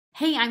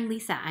Hey, I'm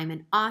Lisa. I'm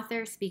an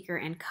author, speaker,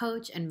 and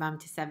coach, and mom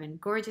to 7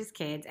 gorgeous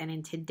kids. And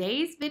in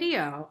today's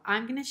video,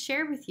 I'm going to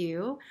share with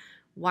you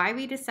why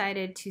we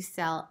decided to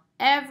sell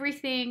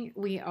everything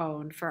we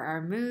owned for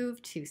our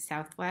move to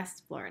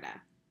Southwest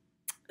Florida.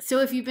 So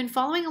if you've been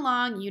following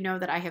along, you know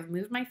that I have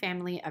moved my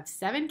family of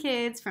 7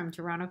 kids from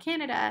Toronto,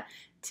 Canada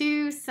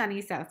to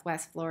sunny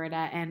Southwest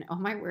Florida. And oh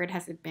my word,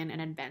 has it been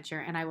an adventure.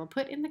 And I will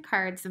put in the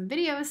card some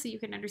videos so you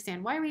can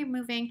understand why we're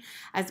moving,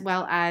 as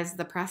well as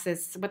the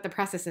process, what the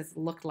process has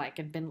looked like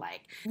and been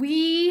like.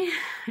 We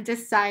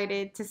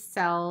decided to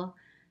sell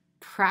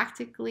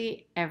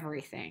practically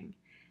everything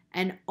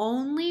and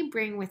only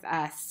bring with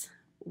us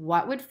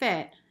what would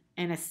fit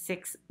in a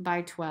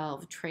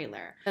 6x12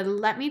 trailer. But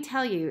let me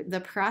tell you,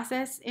 the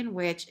process in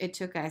which it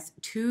took us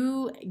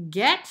to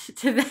get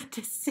to that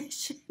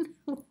decision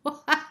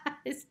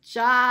was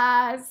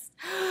just,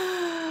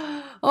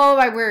 oh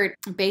my word.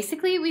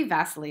 Basically, we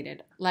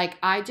vacillated. Like,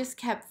 I just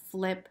kept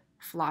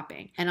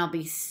flip-flopping. And I'll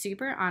be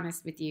super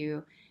honest with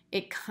you,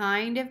 it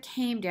kind of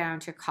came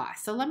down to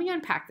cost. So let me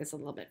unpack this a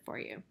little bit for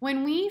you.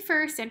 When we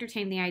first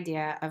entertained the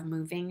idea of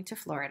moving to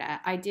Florida,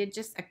 I did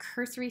just a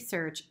cursory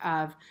search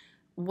of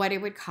what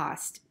it would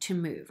cost to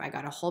move. I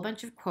got a whole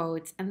bunch of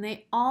quotes and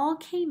they all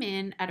came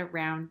in at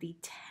around the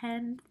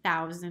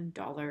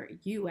 $10,000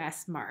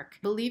 US mark.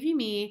 Believe you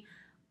me,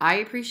 I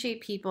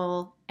appreciate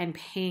people and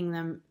paying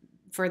them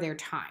for their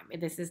time.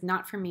 This is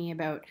not for me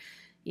about,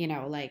 you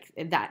know, like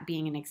that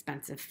being an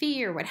expensive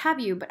fee or what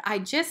have you, but I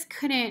just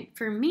couldn't,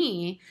 for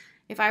me,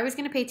 if I was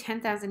going to pay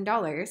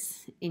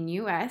 $10,000 in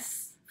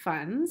US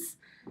funds,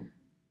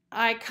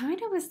 I kind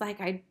of was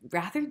like, I'd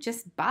rather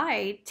just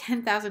buy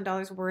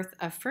 $10,000 worth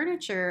of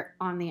furniture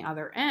on the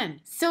other end.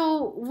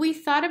 So we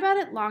thought about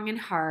it long and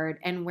hard,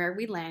 and where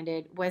we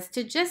landed was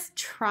to just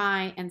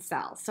try and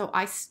sell. So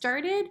I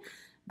started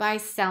by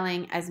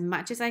selling as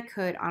much as I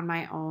could on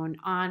my own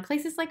on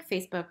places like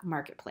Facebook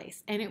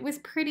Marketplace, and it was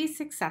pretty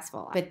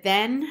successful. But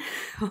then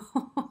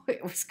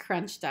it was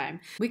crunch time.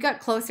 We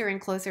got closer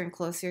and closer and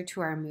closer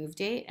to our move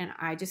date, and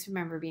I just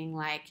remember being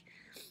like,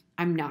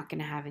 I'm not going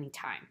to have any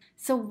time.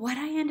 So what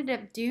I ended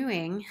up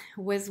doing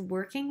was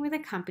working with a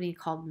company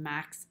called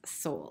Max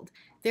Sold.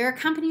 They're a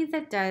company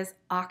that does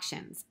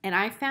auctions, and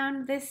I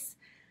found this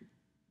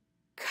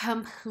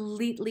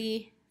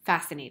completely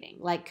fascinating,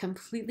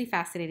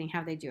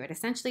 how they do it.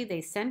 Essentially,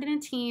 they send in a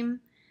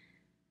team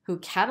who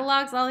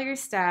catalogs all your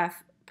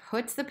stuff,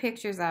 puts the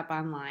pictures up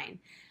online,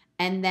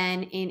 and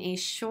then in a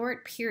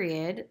short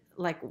period,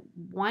 like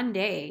one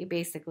day,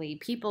 basically,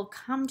 people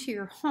come to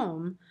your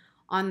home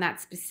on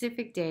that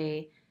specific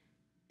day.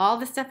 All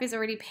the stuff is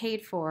already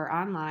paid for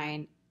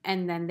online,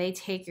 and then they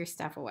take your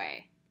stuff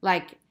away.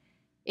 Like,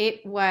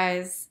 it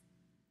was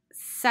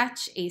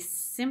such a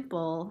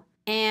simple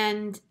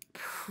and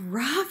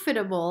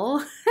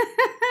profitable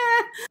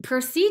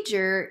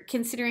procedure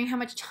considering how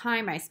much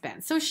time I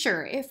spent. So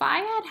sure, if I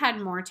had had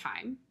more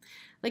time,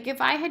 like if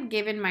I had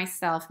given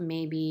myself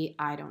maybe,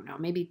 I don't know,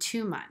 maybe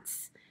 2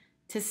 months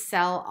to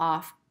sell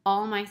off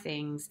all my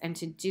things and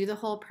to do the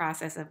whole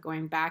process of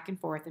going back and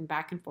forth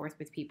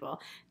with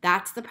people,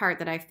 that's the part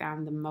that I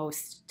found the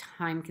most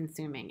time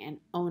consuming and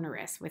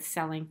onerous with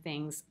selling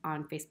things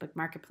on Facebook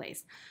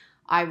Marketplace.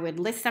 I would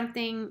list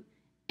something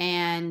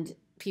and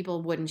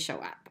people wouldn't show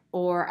up,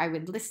 or I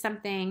would list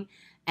something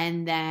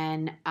and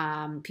then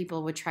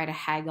people would try to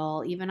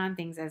haggle even on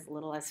things as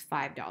little as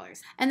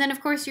 $5. And then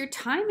of course your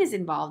time is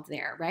involved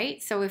there,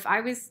 right? So if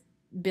I was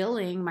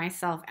billing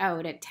myself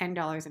out at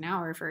 $10 an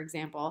hour, for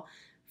example,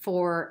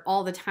 for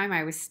all the time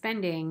I was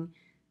spending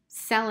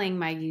selling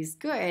my used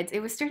goods, it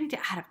was starting to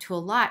add up to a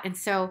lot. And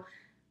so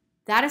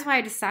that is why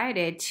I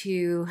decided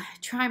to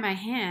try my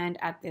hand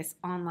at this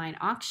online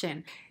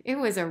auction. It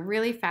was a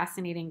really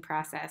fascinating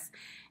process.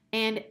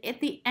 And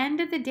at the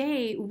end of the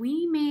day,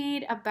 we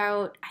made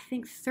about, I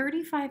think,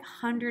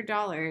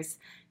 $3,500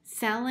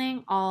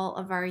 selling all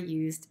of our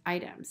used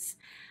items.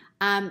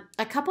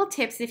 A couple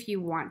tips if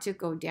you want to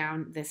go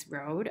down this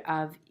road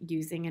of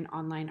using an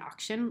online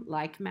auction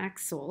like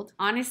Max Sold.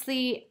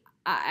 Honestly,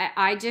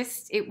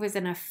 it was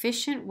an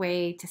efficient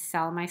way to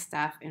sell my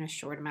stuff in a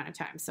short amount of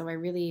time. So I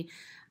really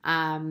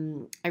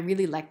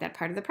like that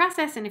part of the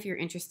process. And if you're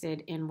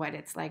interested in what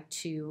it's like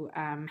to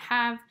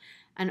have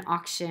an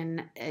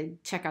auction,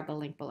 check out the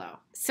link below.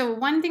 So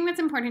one thing that's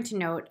important to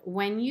note,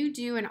 when you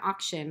do an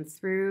auction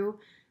through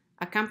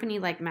a company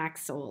like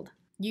Max Sold,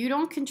 you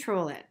don't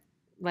control it.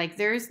 Like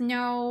it's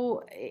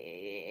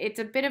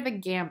a bit of a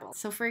gamble.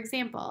 So for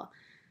example,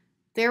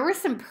 there were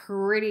some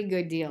pretty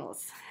good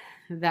deals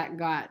that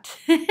got,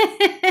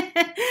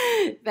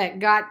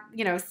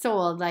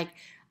 sold. Like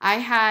I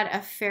had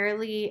a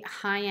fairly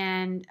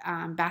high-end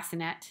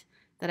bassinet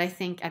that I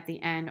think at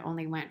the end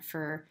only went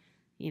for,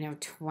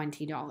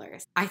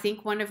 $20. I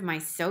think one of my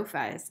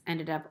sofas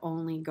ended up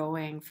only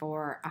going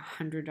for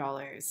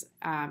 $100,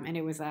 and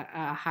it was a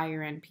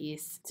higher end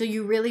piece. So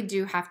you really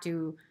do have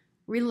to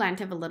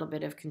relent of a little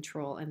bit of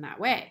control in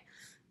that way.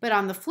 But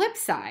on the flip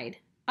side,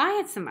 I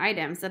had some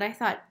items that I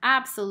thought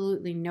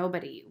absolutely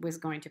nobody was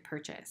going to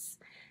purchase.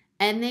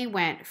 And they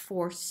went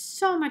for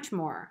so much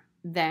more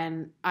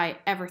than I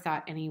ever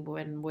thought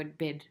anyone would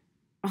bid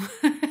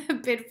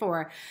bid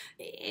for.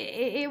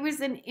 It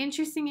was an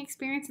interesting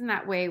experience in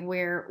that way,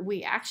 where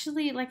we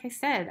actually, like I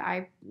said,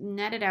 I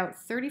netted out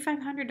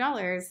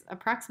 $3,500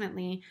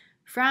 approximately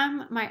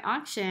from my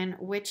auction,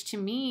 which to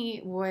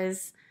me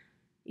was,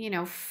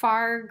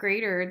 far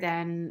greater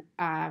than,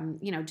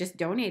 just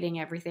donating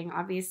everything,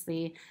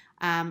 obviously,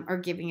 or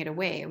giving it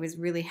away. It was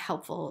really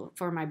helpful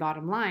for my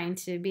bottom line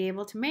to be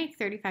able to make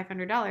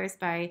 $3,500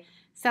 by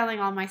selling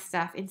all my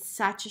stuff in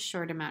such a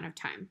short amount of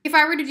time. If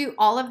I were to do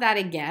all of that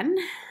again,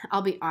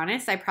 I'll be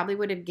honest, I probably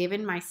would have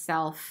given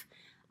myself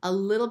a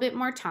little bit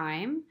more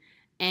time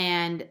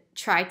and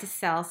tried to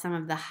sell some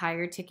of the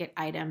higher ticket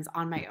items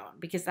on my own,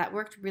 because that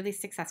worked really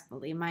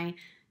successfully. My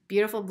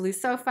beautiful blue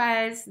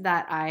sofas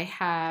that I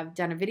have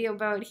done a video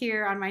about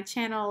here on my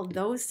channel,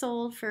 those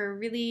sold for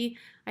really,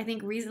 I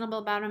think, reasonable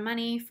amount of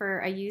money for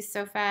a used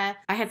sofa.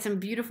 I had some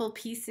beautiful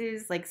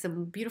pieces, like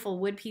some beautiful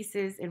wood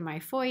pieces in my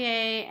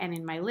foyer and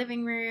in my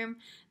living room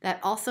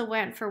that also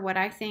went for what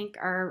I think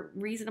are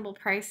reasonable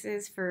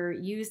prices for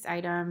used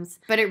items.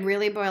 But it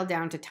really boiled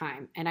down to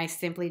time, and I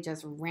simply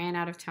just ran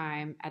out of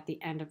time at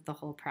the end of the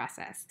whole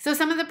process. So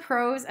some of the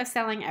pros of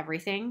selling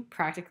everything,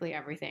 practically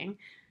everything,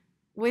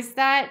 was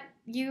that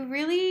you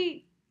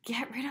really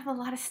get rid of a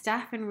lot of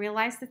stuff and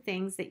realize the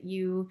things that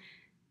you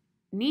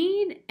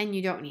need and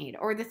you don't need,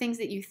 or the things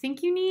that you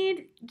think you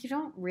need, you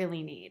don't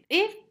really need.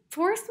 It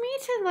forced me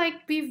to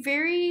be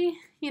very,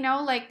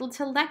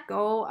 to let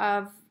go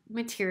of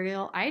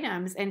material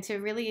items and to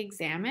really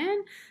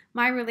examine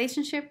my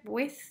relationship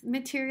with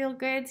material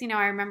goods.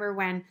 I remember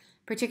when,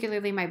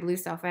 particularly my blue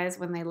sofas,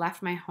 when they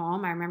left my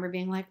home, I remember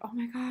being like, oh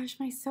my gosh,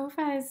 my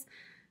sofas.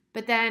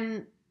 But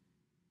then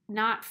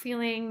not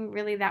feeling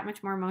really that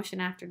much more emotion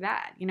after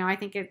that. I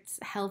think it's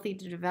healthy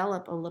to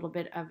develop a little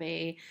bit of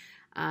a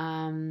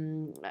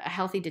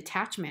healthy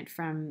detachment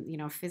from,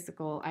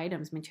 physical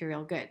items,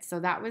 material goods.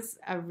 So that was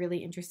a really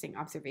interesting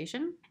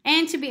observation.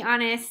 And to be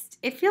honest,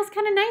 it feels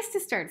kind of nice to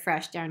start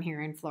fresh down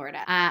here in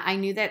Florida. I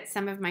knew that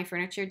some of my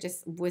furniture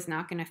just was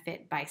not going to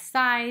fit by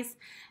size.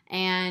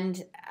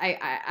 And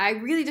I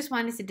really just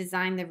wanted to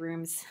design the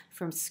rooms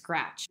from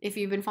scratch. If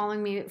you've been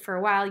following me for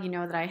a while, you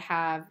know that I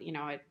have,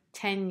 a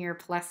 10-year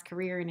plus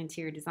career in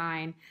interior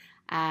design.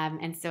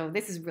 And so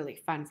this is really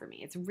fun for me.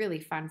 It's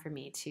really fun for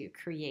me to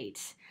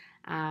create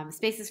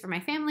spaces for my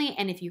family.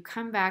 And if you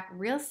come back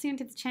real soon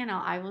to the channel,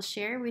 I will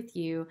share with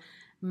you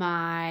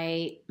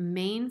my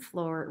main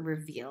floor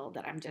reveal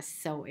that I'm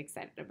just so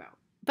excited about.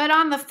 But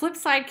on the flip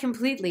side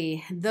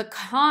completely, the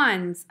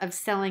cons of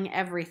selling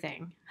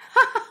everything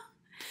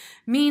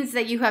means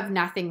that you have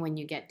nothing when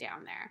you get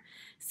down there.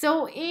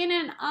 So in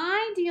an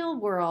ideal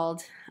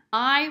world,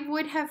 I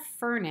would have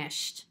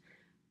furnished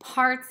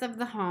parts of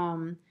the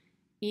home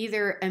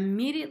either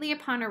immediately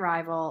upon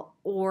arrival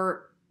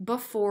or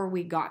before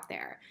we got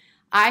there.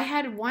 I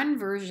had one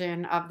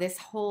version of this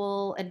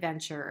whole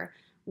adventure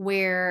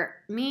where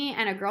me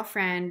and a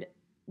girlfriend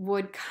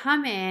would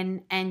come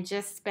in and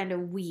just spend a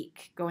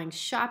week going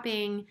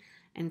shopping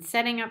and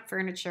setting up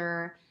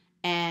furniture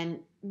and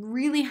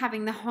really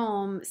having the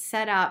home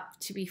set up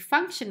to be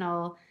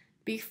functional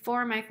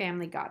before my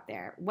family got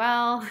there.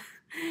 Well,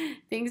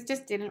 things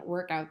just didn't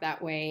work out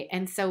that way.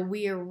 And so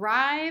we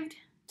arrived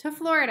to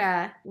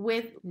Florida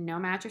with no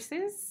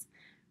mattresses.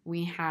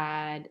 We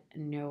had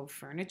no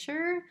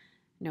furniture,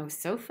 no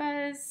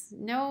sofas,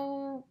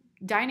 no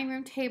dining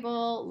room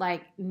table,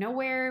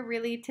 nowhere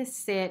really to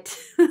sit.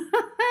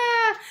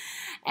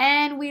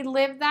 And we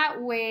lived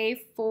that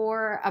way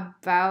for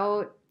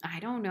about, I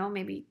don't know,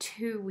 maybe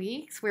 2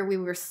 weeks, where we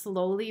were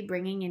slowly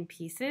bringing in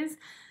pieces.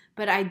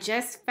 But I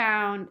just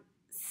found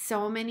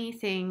so many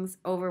things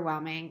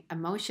overwhelming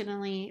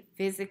emotionally,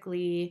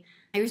 physically.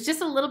 It was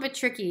just a little bit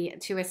tricky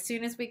to, as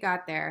soon as we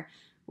got there,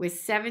 with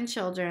 7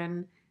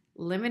 children,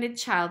 limited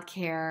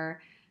childcare,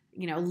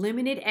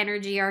 limited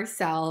energy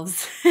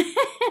ourselves,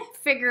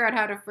 figure out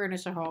how to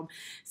furnish a home.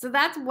 So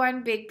that's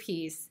one big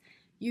piece.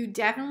 You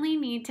definitely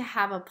need to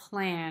have a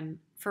plan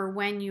for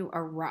when you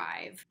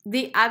arrive.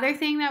 The other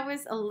thing that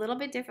was a little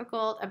bit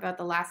difficult about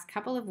the last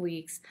couple of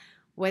weeks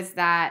was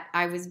that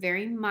I was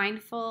very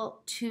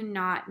mindful to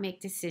not make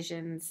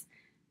decisions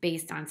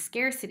based on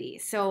scarcity.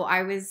 So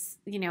I was,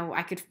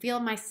 I could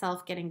feel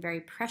myself getting very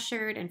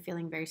pressured and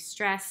feeling very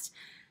stressed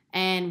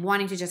and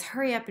wanting to just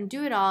hurry up and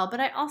do it all. But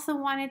I also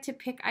wanted to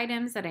pick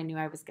items that I knew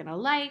I was going to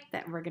like,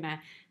 that were going to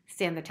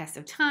stand the test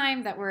of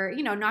time, that were,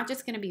 not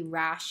just going to be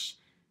rash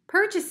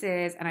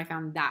purchases. And I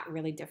found that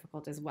really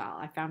difficult as well.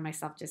 I found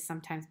myself just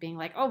sometimes being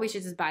like, oh, we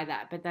should just buy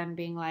that. But then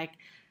being like,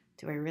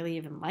 do I really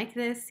even like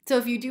this? So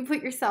if you do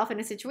put yourself in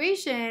a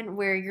situation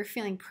where you're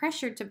feeling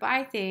pressured to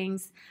buy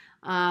things,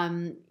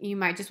 you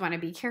might just want to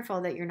be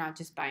careful that you're not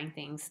just buying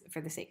things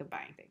for the sake of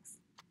buying things.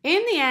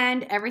 In the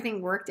end,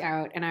 everything worked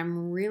out, and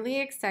I'm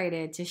really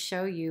excited to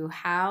show you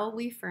how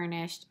we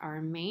furnished our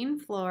main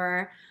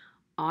floor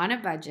on a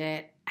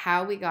budget,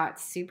 how we got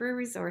super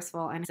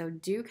resourceful. And so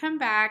do come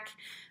back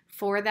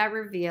for that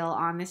reveal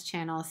on this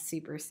channel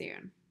super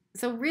soon.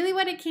 So really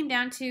what it came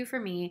down to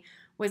for me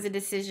was a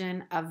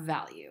decision of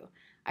value.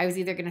 I was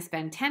either going to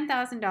spend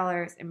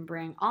 $10,000 and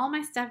bring all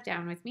my stuff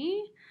down with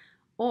me,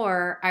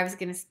 or I was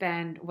going to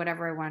spend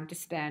whatever I wanted to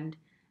spend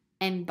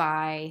and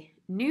buy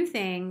new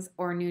things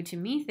or new to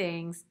me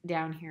things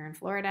down here in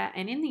Florida.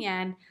 And in the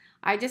end,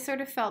 I just sort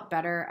of felt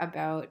better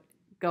about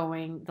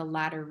going the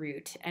latter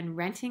route and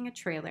renting a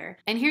trailer.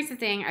 And here's the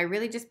thing, I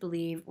really just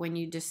believe when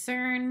you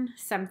discern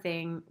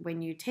something,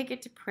 when you take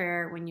it to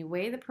prayer, when you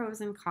weigh the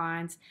pros and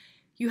cons,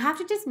 you have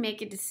to just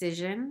make a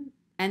decision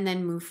and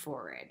then move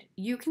forward.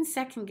 You can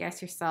second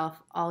guess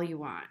yourself all you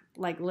want,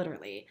 like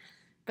literally,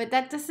 but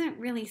that doesn't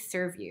really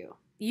serve you.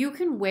 You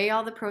can weigh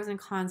all the pros and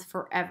cons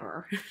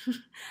forever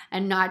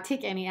and not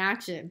take any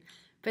action,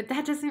 but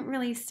that doesn't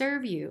really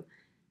serve you.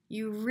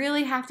 You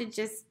really have to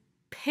just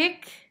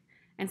pick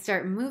and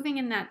start moving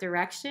in that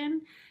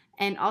direction.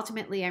 And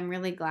ultimately, I'm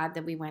really glad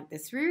that we went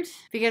this route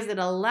because it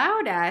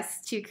allowed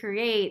us to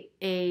create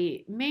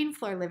a main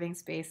floor living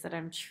space that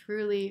I'm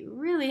truly,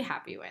 really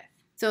happy with.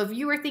 So if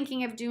you were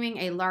thinking of doing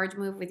a large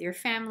move with your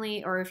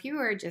family, or if you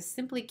were just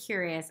simply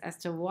curious as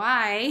to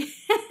why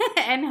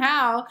and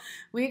how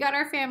we got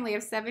our family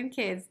of 7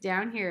 kids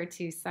down here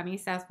to sunny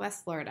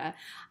Southwest Florida,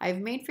 I've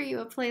made for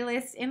you a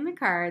playlist in the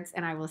cards,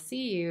 and I will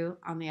see you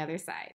on the other side.